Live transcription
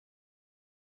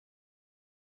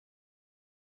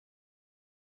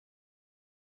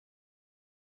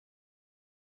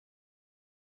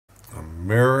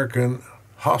American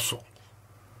Hustle.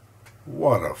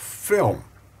 What a film.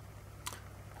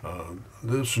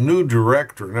 This new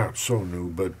director, not so new,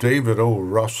 but David O.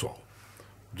 Russell,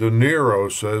 De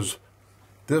Niro says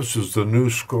this is the new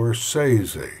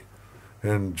Scorsese,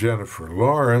 and Jennifer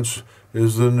Lawrence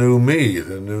is the new me,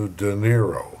 the new De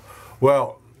Niro.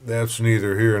 Well, that's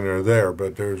neither here nor there,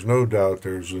 but there's no doubt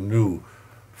there's a new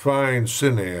fine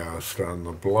cineast on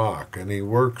the block, and he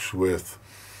works with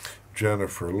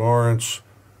Jennifer Lawrence,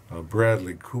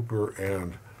 Bradley Cooper,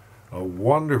 and a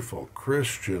wonderful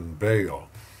Christian Bale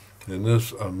in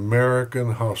this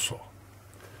American Hustle.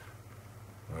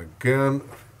 Again,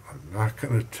 I'm not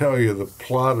going to tell you the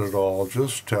plot at all,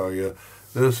 just tell you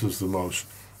this is the most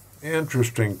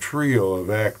interesting trio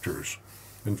of actors.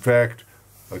 In fact,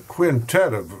 a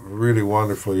quintet of really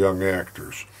wonderful young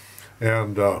actors.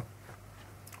 And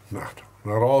not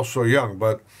all so young,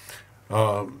 but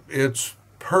it's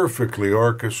perfectly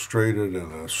orchestrated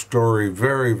and a story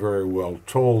very, very well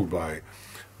told by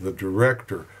the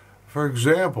director. For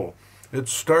example, it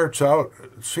starts out,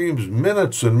 it seems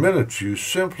minutes and minutes, you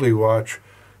simply watch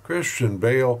Christian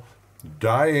Bale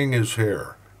dyeing his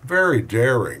hair. Very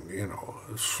daring, you know,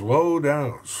 slow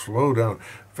down, slow down.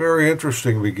 Very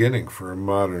interesting beginning for a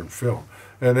modern film.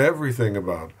 And everything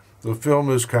about the film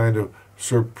is kind of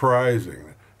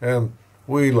surprising. And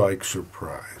we like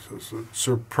surprises,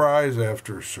 surprise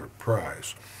after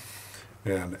surprise.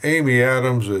 And Amy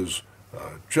Adams is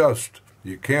just,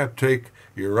 you can't take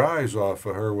your eyes off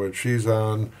of her when she's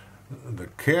on the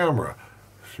camera.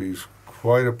 She's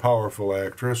quite a powerful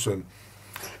actress, and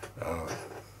of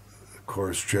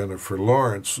course Jennifer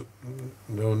Lawrence,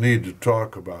 no need to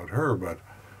talk about her, but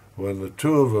when the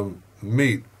two of them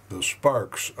meet, the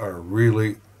sparks are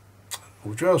really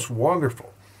just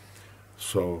wonderful.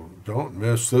 So don't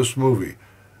miss this movie.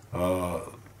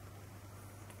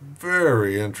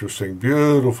 Very interesting,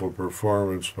 beautiful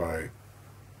performance by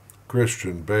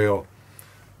Christian Bale.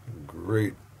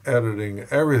 Great editing.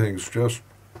 Everything's just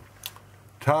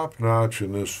top-notch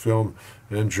in this film.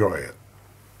 Enjoy it.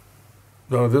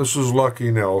 Now, this is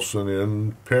Lucky Nelson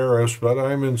in Paris, but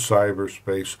I'm in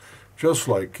cyberspace, just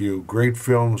like you. Great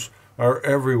films are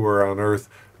everywhere on Earth.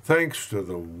 Thanks to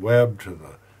the web, to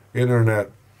the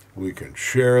internet, we can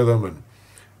share them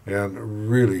and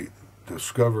really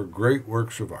discover great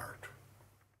works of art.